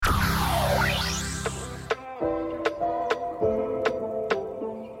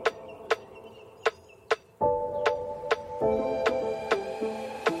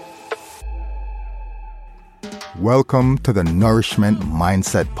Welcome to the Nourishment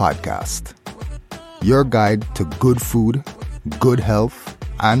Mindset Podcast, your guide to good food, good health,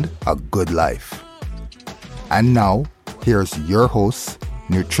 and a good life. And now, here's your host,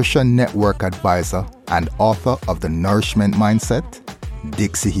 Nutrition Network advisor and author of the Nourishment Mindset,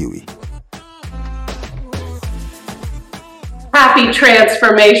 Dixie Huey. Happy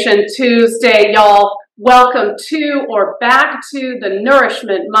Transformation Tuesday, y'all. Welcome to or back to the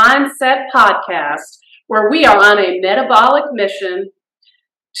Nourishment Mindset Podcast, where we are on a metabolic mission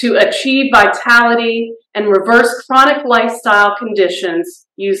to achieve vitality and reverse chronic lifestyle conditions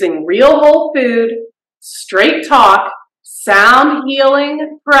using real whole food, straight talk, sound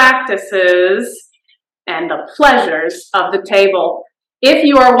healing practices, and the pleasures of the table. If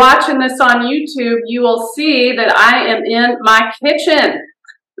you are watching this on YouTube, you will see that I am in my kitchen.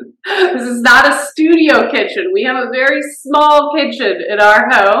 This is not a studio kitchen. We have a very small kitchen in our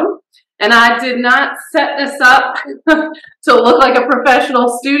home. And I did not set this up to look like a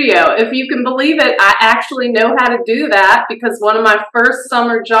professional studio. If you can believe it, I actually know how to do that because one of my first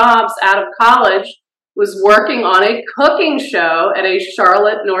summer jobs out of college was working on a cooking show at a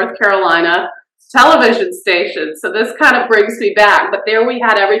Charlotte, North Carolina television station. So this kind of brings me back. But there we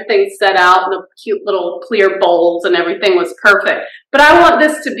had everything set out in the cute little clear bowls and everything was perfect. But I want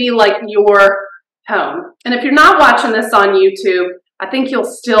this to be like your home. And if you're not watching this on YouTube, I think you'll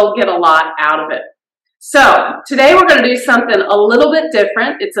still get a lot out of it. So today we're going to do something a little bit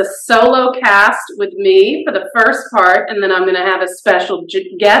different. It's a solo cast with me for the first part, and then I'm going to have a special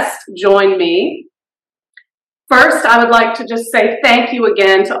guest join me. First, I would like to just say thank you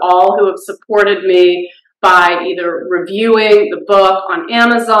again to all who have supported me by either reviewing the book on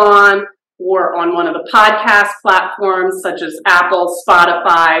Amazon or on one of the podcast platforms such as Apple,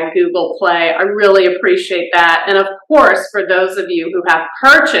 Spotify, Google Play. I really appreciate that. And of course, for those of you who have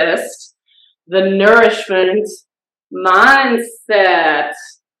purchased the Nourishment Mindset.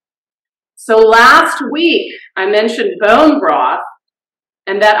 So last week, I mentioned bone broth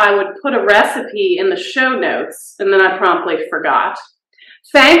and that I would put a recipe in the show notes, and then I promptly forgot.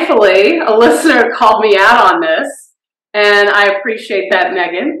 Thankfully, a listener called me out on this, and I appreciate that,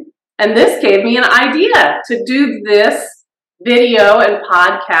 Megan. And this gave me an idea to do this video and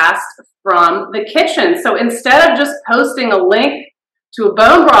podcast from the kitchen. So instead of just posting a link to a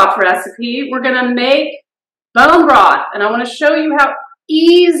bone broth recipe, we're going to make bone broth. And I want to show you how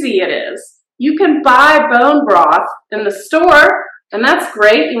easy it is. You can buy bone broth in the store, and that's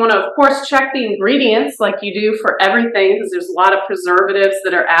great. You want to, of course, check the ingredients like you do for everything because there's a lot of preservatives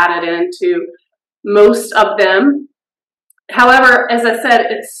that are added into most of them. However, as I said,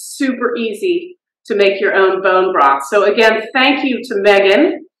 it's super easy to make your own bone broth. So again, thank you to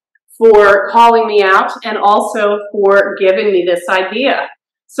Megan for calling me out and also for giving me this idea.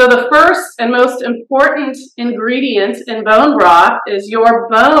 So the first and most important ingredient in bone broth is your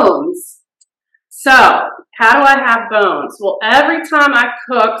bones. So how do I have bones? Well, every time I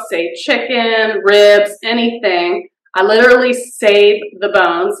cook, say chicken, ribs, anything, I literally save the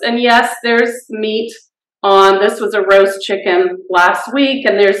bones. And yes, there's meat on. This was a roast chicken last week,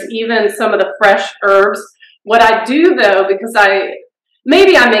 and there's even some of the fresh herbs. What I do though, because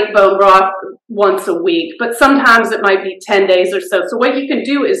maybe I make bone broth once a week, but sometimes it might be 10 days or so. So what you can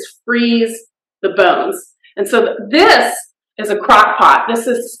do is freeze the bones. And so this is a crock pot. This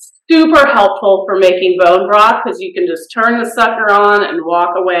is super helpful for making bone broth because you can just turn the sucker on and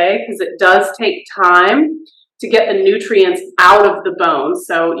walk away because it does take time to get the nutrients out of the bones.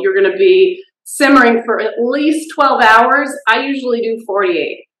 So you're going to be simmering for at least 12 hours. I usually do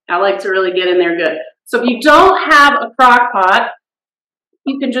 48. I like to really get in there good. So if you don't have a crock pot,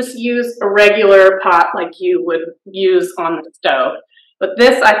 you can just use a regular pot like you would use on the stove. But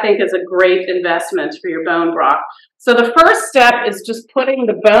this, I think, is a great investment for your bone broth. So the first step is just putting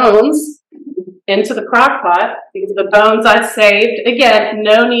the bones into the crock pot. These are the bones I saved. Again,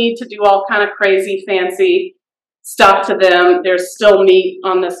 no need to do all kind of crazy, fancy stuff to them. There's still meat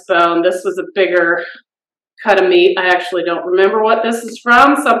on this bone. This was a bigger cut of meat. I actually don't remember what this is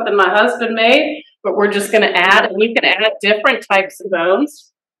from, something my husband made, but we're just going to add, and you can add different types of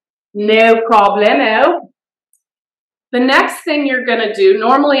bones. No problemo. The next thing you're going to do,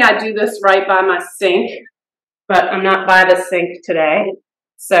 normally I do this right by my sink, but I'm not by the sink today.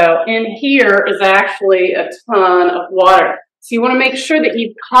 So in here is actually a ton of water. So you want to make sure that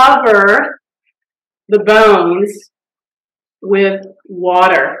you cover the bones with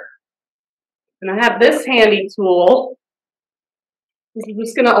water. And I have this handy tool. This is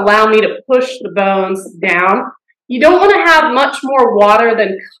just going to allow me to push the bones down. You don't want to have much more water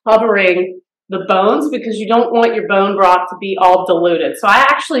than covering the bones because you don't want your bone broth to be all diluted. So I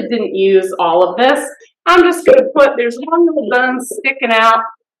actually didn't use all of this. I'm just going to there's one little bone sticking out.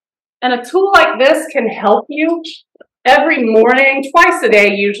 And a tool like this can help you every morning, twice a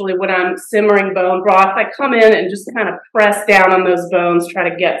day usually when I'm simmering bone broth. I come in and just kind of press down on those bones, try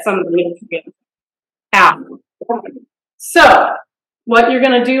to get some of the nutrients out. So what you're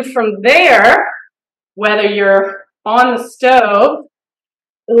going to do from there, whether you're on the stove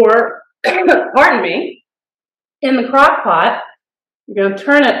or, pardon me, in the crock pot, you're going to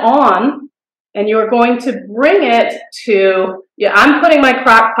turn it on and you're going to bring it to, I'm putting my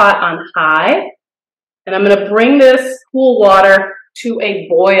crock pot on high, and I'm going to bring this cool water to a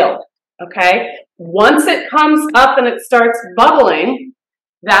boil, okay? Once it comes up and it starts bubbling,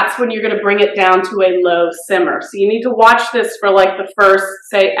 that's when you're going to bring it down to a low simmer. So you need to watch this for like the first,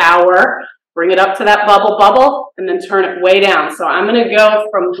 say, hour, bring it up to that bubble, and then turn it way down. So I'm going to go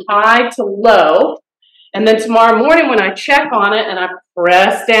from high to low, and then tomorrow morning when I check on it and I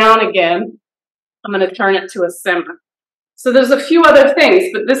press down again, I'm going to turn it to a simmer. So there's a few other things,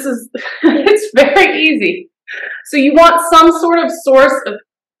 but this is, it's very easy. So you want some sort of source of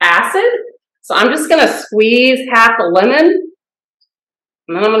acid. So I'm just going to squeeze half a lemon,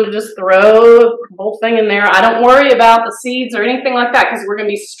 and then I'm going to just throw the whole thing in there. I don't worry about the seeds or anything like that because we're going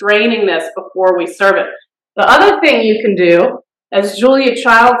to be straining this before we serve it. The other thing you can do, as Julia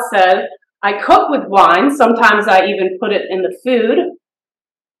Child said, I cook with wine. Sometimes I even put it in the food.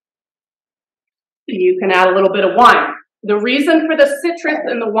 You can add a little bit of wine. The reason for the citrus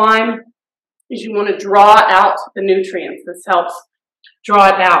in the wine is you want to draw out the nutrients. This helps draw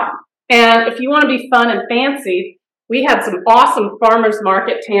it out. And if you want to be fun and fancy, we had some awesome farmers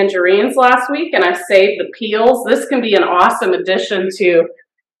market tangerines last week, and I saved the peels. This can be an awesome addition to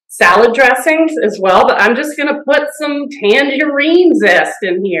salad dressings as well, but I'm just going to put some tangerine zest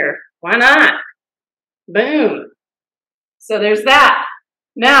in here. Why not? Boom. So there's that.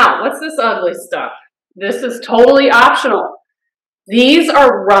 Now, what's this ugly stuff? This is totally optional. These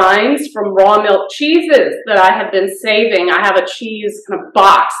are rinds from raw milk cheeses that I have been saving. I have a cheese kind of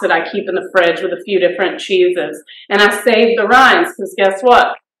box that I keep in the fridge with a few different cheeses. And I saved the rinds because guess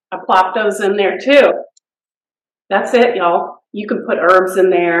what? I plopped those in there too. That's it, y'all. You can put herbs in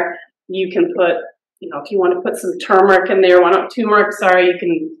there. You can put, if you want to put some turmeric in there, you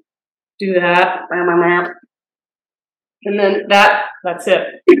can do that. And then that's it.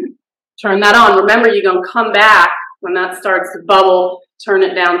 Turn that on. Remember, you're going to come back when that starts to bubble, turn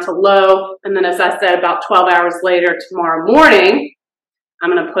it down to low. And then, as I said, about 12 hours later, tomorrow morning,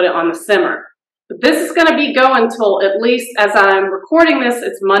 I'm going to put it on the simmer. But this is going to be going till at least, as I'm recording this,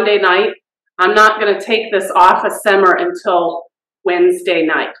 it's Monday night. I'm not going to take this off a simmer until Wednesday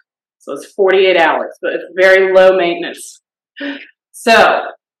night. So it's 48 hours, but it's very low maintenance. So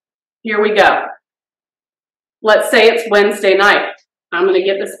here we go. Let's say it's Wednesday night. I'm going to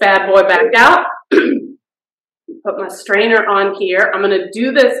get this bad boy back out, put my strainer on here. I'm going to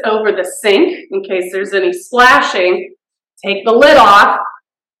do this over the sink in case there's any splashing. Take the lid off,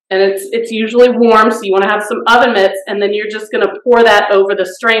 and it's usually warm, so you want to have some oven mitts, and then you're just going to pour that over the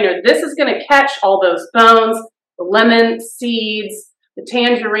strainer. This is going to catch all those bones, the lemon seeds, the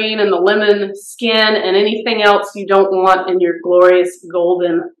tangerine and the lemon skin, and anything else you don't want in your glorious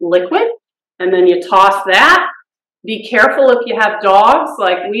golden liquid. And then you toss that. Be careful if you have dogs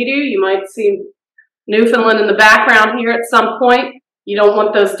like we do. You might see Newfoundland in the background here at some point. You don't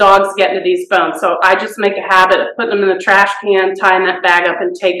want those dogs getting to these bones. So I just make a habit of putting them in the trash can, tying that bag up,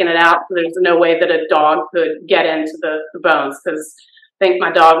 and taking it out. So there's no way that a dog could get into the bones, because I think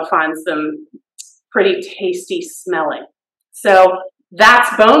my dog finds them pretty tasty smelling. So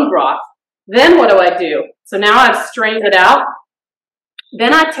that's bone broth. Then what do? So now I've strained it out.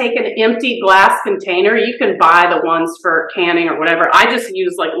 Then I take an empty glass container. You can buy the ones for canning or whatever. I just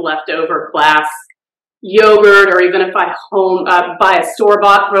use like leftover glass yogurt, or even if I buy a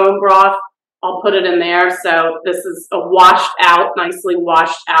store-bought bone broth, I'll put it in there. So this is a nicely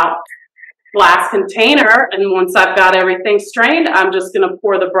washed out glass container. And once I've got everything strained, I'm just going to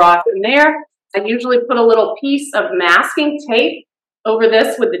pour the broth in there. I usually put a little piece of masking tape over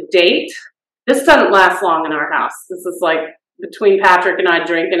this with the date. This doesn't last long in our house. This is like, between Patrick and I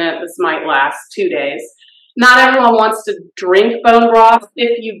drinking it, this might last 2 days. Not everyone wants to drink bone broth.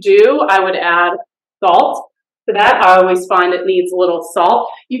 If you do, I would add salt to that. I always find it needs a little salt.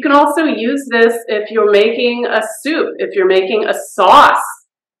 You can also use this if you're making a soup, if you're making a sauce,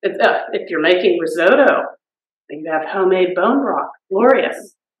 if you're making risotto. You have homemade bone broth.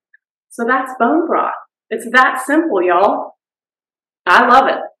 Glorious. So that's bone broth. It's that simple, y'all. I love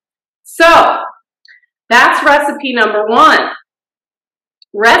it. So that's recipe number 1.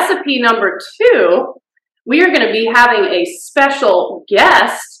 Recipe number 2, we are going to be having a special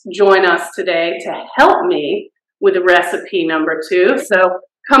guest join us today to help me with recipe number 2. So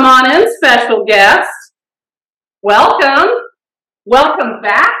come on in, special guest. Welcome. Welcome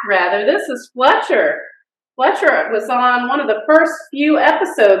back, rather. This is Fletcher. Fletcher was on one of the first few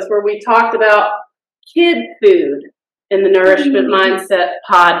episodes where we talked about kid food in the Nourishment Mindset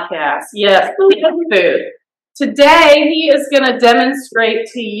podcast. Yes, kid food. Today, he is going to demonstrate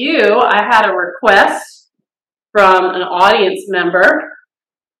to you, I had a request from an audience member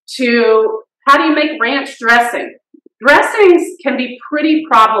to how do you make ranch dressing? Dressings can be pretty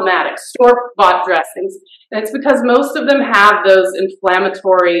problematic, store-bought dressings, and it's because most of them have those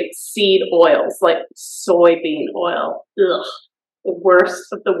inflammatory seed oils, like soybean oil. Ugh, the worst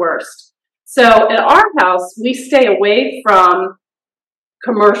of the worst. So at our house, we stay away from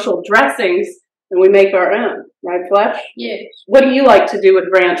commercial dressings, and we make our own, right, Fletch? Yes. What do you like to do with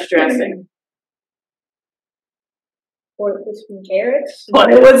ranch dressing? Or with some carrots.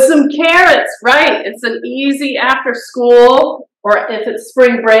 Put it with some carrots, right. It's an easy after school, or if it's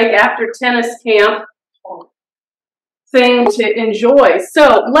spring break, after tennis camp thing to enjoy.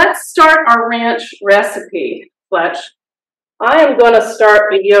 So let's start our ranch recipe, Fletch. I am going to start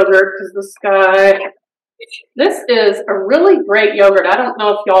the yogurt because this is a really great yogurt. I don't know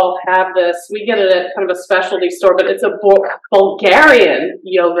if y'all have this. We get it at kind of a specialty store, but it's a Bulgarian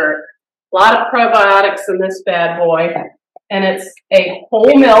yogurt. A lot of probiotics in this bad boy. And it's a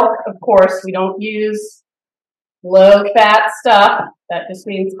whole milk, of course. We don't use low-fat stuff. That just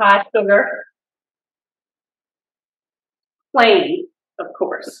means high sugar. Plain, of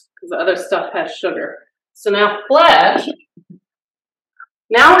course, because the other stuff has sugar. So now Fletch,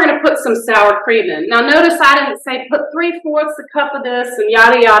 now we're going to put some sour cream in. Now notice I didn't say put 3/4 a cup of this and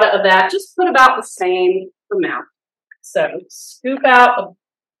yada yada of that. Just put about the same amount. So scoop out a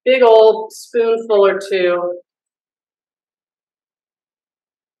big old spoonful or two.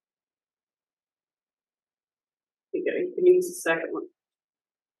 You can use the second one.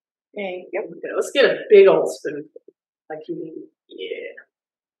 Okay. Yep. Okay, let's get a big old spoonful. Like you need. Yeah.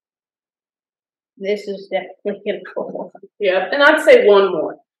 This is definitely going to go. Yeah, and I'd say one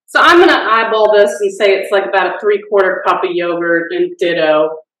more. So I'm going to eyeball this and say it's like about a 3/4 cup of yogurt and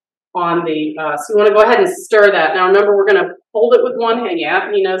ditto on the, so you want to go ahead and stir that. Now remember, we're going to hold it with one hand.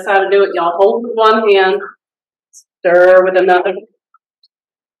 Yeah, he knows how to do it. Y'all hold it with one hand, stir with another.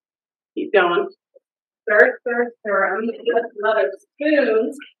 Keep going. Stir, stir, stir. I'm going to get another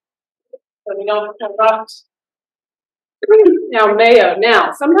spoon so we don't corrupt. Now mayo.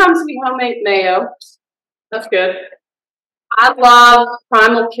 Now, sometimes we homemade mayo. That's good. I love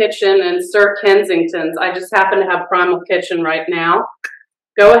Primal Kitchen and Sir Kensington's. I just happen to have Primal Kitchen right now.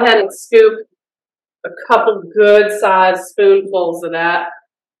 Go ahead and scoop a couple good-sized spoonfuls of that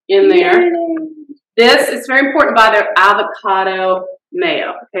in there. This is very important to buy their avocado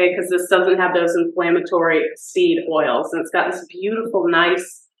mayo, okay, because this doesn't have those inflammatory seed oils. And it's got this beautiful,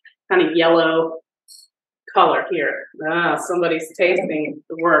 nice kind of yellow color here. Ah, somebody's tasting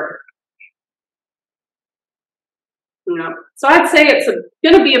the work. Yeah. So I'd say it's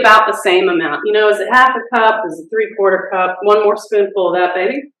going to be about the same amount. You know, is it half a cup? Is it 3/4 cup? One more spoonful of that,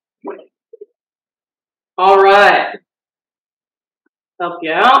 baby. All right. Help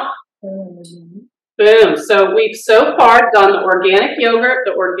you out. Boom. So we've so far done the organic yogurt,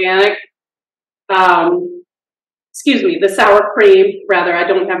 the organic, the sour cream. Rather, I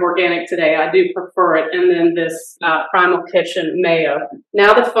don't have organic today. I do prefer it. And then this Primal Kitchen mayo.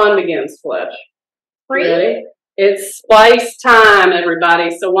 Now the fun begins, Fletch. Ready? It's spice time,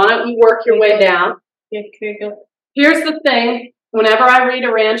 everybody. So why don't you work your way down? Here's the thing. Whenever I read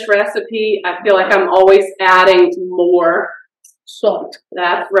a ranch recipe, I feel like I'm always adding more salt.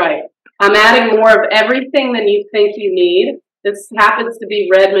 That's right. I'm adding more of everything than you think you need. This happens to be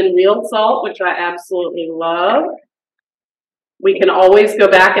Redmond real salt, which I absolutely love. We can always go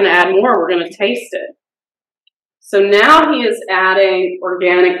back and add more. We're going to taste it. So now he is adding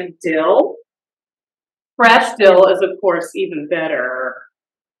organic dill. Fresh dill is, of course, even better.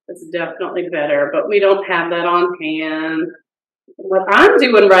 It's definitely better, but we don't have that on hand. What I'm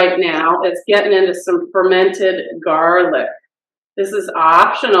doing right now is getting into some fermented garlic. This is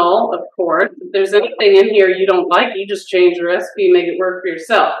optional, of course. If there's anything in here you don't like, you just change the recipe and make it work for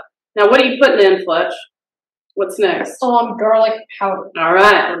yourself. Now, what are you putting in, Fletch? What's next? Garlic powder. All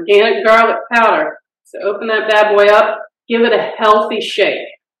right, organic garlic powder. So open that bad boy up. Give it a healthy shake.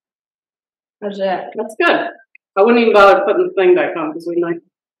 How's that? That's good. I wouldn't even bother putting the thing back on because we might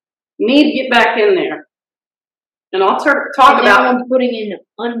need to get back in there. And I'll talk about. Now I'm putting in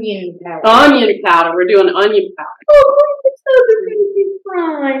onion powder. Onion powder. We're doing onion powder. Oh, it's so good to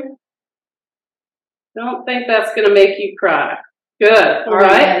cry. Don't think that's going to make you cry. Good. All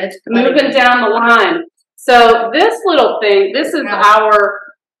right. Yeah, it's Moving down the line. So this little thing, this is our,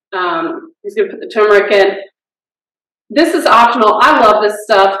 he's going to put the turmeric in. This is optional. I love this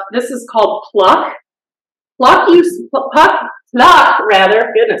stuff. This is called Pluck. Pluck,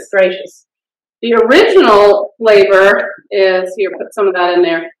 goodness gracious. The original flavor is, here, put some of that in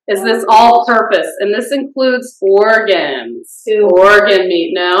there, is this all-purpose, and this includes organs. Organ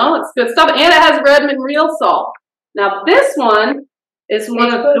meat. No, it's good stuff, and it has Redmond real salt. Now, this one is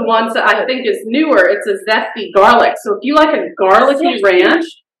one of the ones that I think is newer. It's a zesty garlic. So if you like a garlicky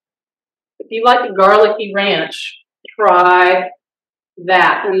ranch, try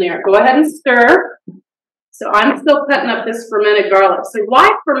that in there. Go ahead and stir. So I'm still cutting up this fermented garlic. So why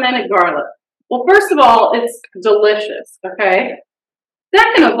fermented garlic? Well, first of all, it's delicious, okay?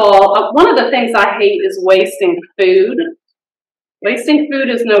 Second of all, one of the things I hate is wasting food. Wasting food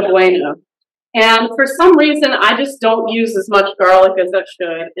is no bueno. And for some reason, I just don't use as much garlic as I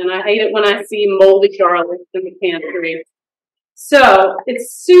should. And I hate it when I see moldy garlic in the pantry. So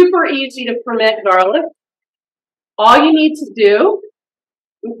it's super easy to ferment garlic. All you need to do,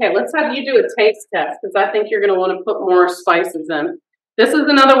 okay, let's have you do a taste test because I think you're going to want to put more spices in. This is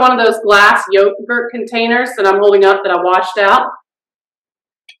another one of those glass yogurt containers that I'm holding up that I washed out.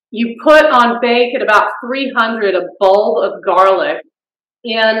 You put on bake at about 300 a bulb of garlic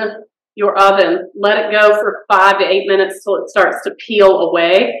in your oven. Let it go for 5 to 8 minutes till it starts to peel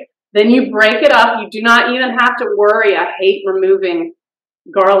away. Then you break it up. You do not even have to worry. I hate removing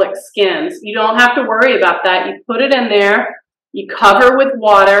garlic skins. You don't have to worry about that. You put it in there, you cover with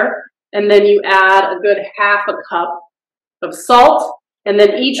water, and then you add a good half a cup of salt. And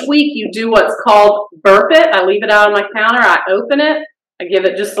then each week you do what's called burp it. I leave it out on my counter. I open it. I give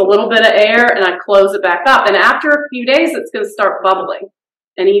it just a little bit of air, and I close it back up. And after a few days, it's going to start bubbling.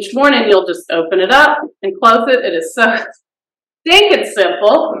 And each morning you'll just open it up and close it. It is so stinking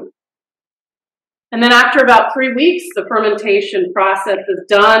simple. And then after about 3 weeks, the fermentation process is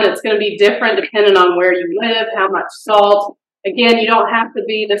done. It's going to be different depending on where you live, how much salt. Again, you don't have to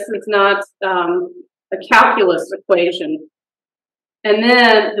be, this is not a calculus equation. And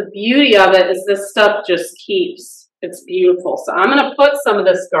then the beauty of it is this stuff just keeps. It's beautiful. So I'm going to put some of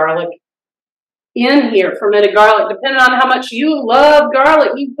this garlic in here, fermented garlic. Depending on how much you love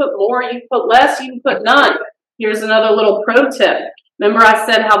garlic, you can put more, you can put less, you can put none. Here's another little pro tip. Remember I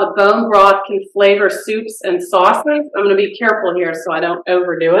said how the bone broth can flavor soups and sauces? I'm going to be careful here so I don't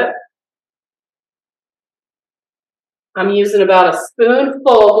overdo it. I'm using about a spoonful.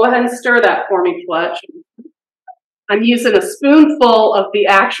 Go ahead and stir that for me, Fletch. I'm using a spoonful of the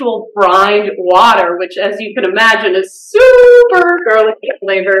actual brined water, which, as you can imagine, is super garlicky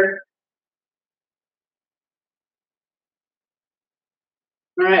flavored.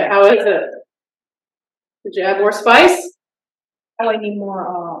 All right, how is it? Did you add more spice? Oh, I need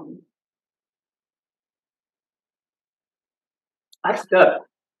more. That's good.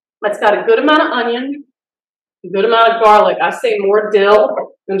 That's got a good amount of onion, a good amount of garlic. I say more dill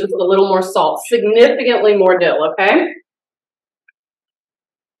and just a little more salt. Significantly more dill, okay?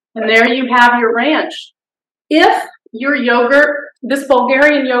 And there you have your ranch. If your yogurt, this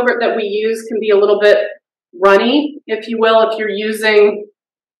Bulgarian yogurt that we use can be a little bit runny, if you will, if you're using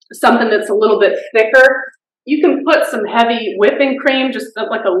something that's a little bit thicker, you can put some heavy whipping cream, just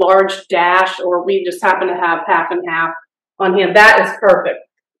like a large dash, or we just happen to have half and half on hand. That is perfect.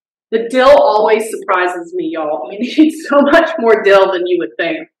 The dill always surprises me, y'all. You need so much more dill than you would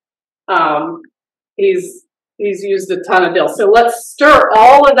think. He's used a ton of dill. So let's stir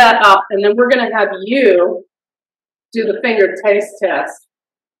all of that up, and then we're going to have you do the finger taste test.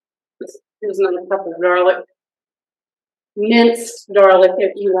 Here's another cup of garlic. Minced garlic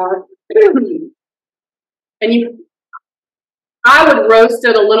if you want. And I would roast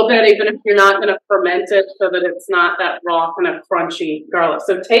it a little bit, even if you're not going to ferment it, so that it's not that raw, kind of crunchy garlic.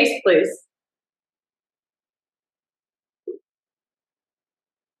 So taste, please. You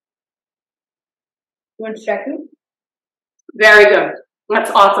want to check it? Very good.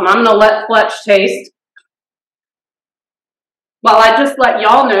 That's awesome. I'm going to let Fletch taste. Well, I just let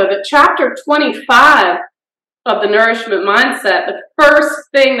y'all know that chapter 25 of the Nourishment Mindset, the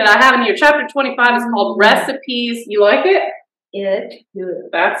first thing that I have in here, chapter 25 is called Recipes. You like it? It's good.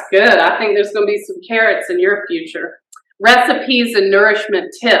 That's good. I think there's going to be some carrots in your future. Recipes and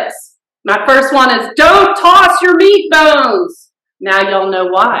nourishment tips. My first one is don't toss your meat bones. Now y'all know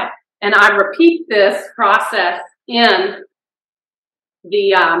why. And I repeat this process in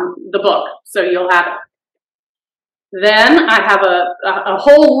the book, so you'll have it. Then I have a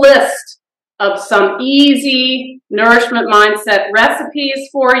whole list of some easy Nourishment Mindset recipes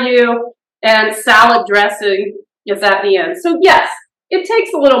for you, and salad dressing is at the end. So yes, it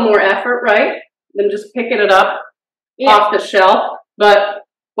takes a little more effort, right, than just picking it up off the shelf. But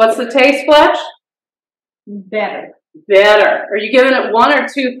what's the taste, Fletch? Better. Better. Are you giving it 1 or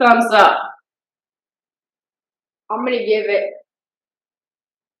 2 thumbs up? I'm gonna give it.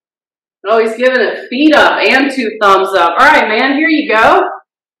 Oh, he's giving it feet up and 2 thumbs up. All right, man, here you go.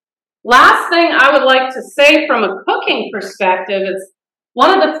 Last thing I would like to say from a cooking perspective is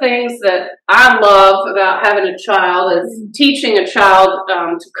one of the things that I love about having a child is teaching a child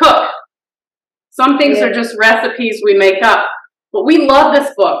to cook. Some things are just recipes we make up. But we love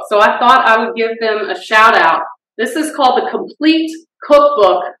this book, so I thought I would give them a shout out. This is called The Complete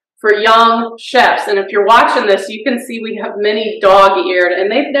Cookbook for Young Chefs. And if you're watching this, you can see we have many dog-eared,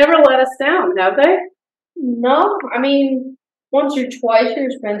 and they've never let us down, have they? No, I mean, once or twice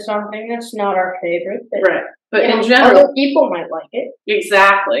there's been something that's not our favorite. But, right. But in general, other people might like it.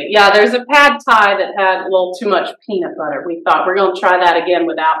 Exactly. Yeah, there's a pad thai that had a little too much peanut butter. We thought we're going to try that again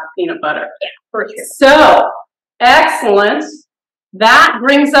without the peanut butter. Yeah, for sure. So, excellent. That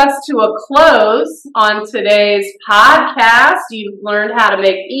brings us to a close on today's podcast. You've learned how to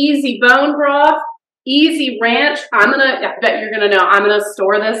make easy bone broth, easy ranch. I bet you're going to know, I'm going to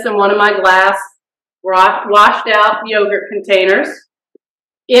store this in one of my glass washed out yogurt containers.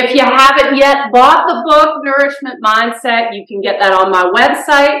 If you haven't yet bought the book, Nourishment Mindset, you can get that on my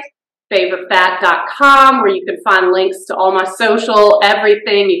website, favorfat.com, where you can find links to all my social,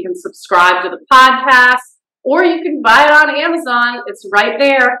 everything. You can subscribe to the podcast, or you can buy it on Amazon. It's right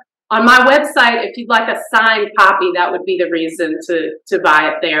there on my website. If you'd like a signed copy, that would be the reason to buy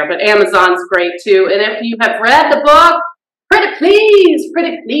it there. But Amazon's great too. And if you have read the book, pretty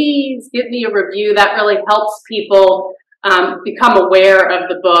please give me a review. That really helps people become aware of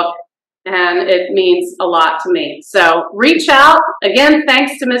the book, and it means a lot to me. So reach out. Again,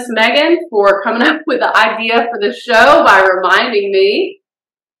 thanks to Miss Megan for coming up with the idea for the show by reminding me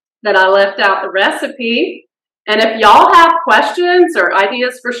that I left out the recipe. And if y'all have questions or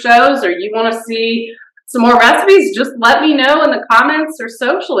ideas for shows, or you want to see some more recipes, just let me know in the comments or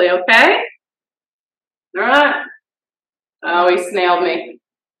socially, okay? All right. Oh, he snailed me.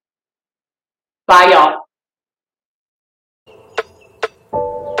 Bye, y'all.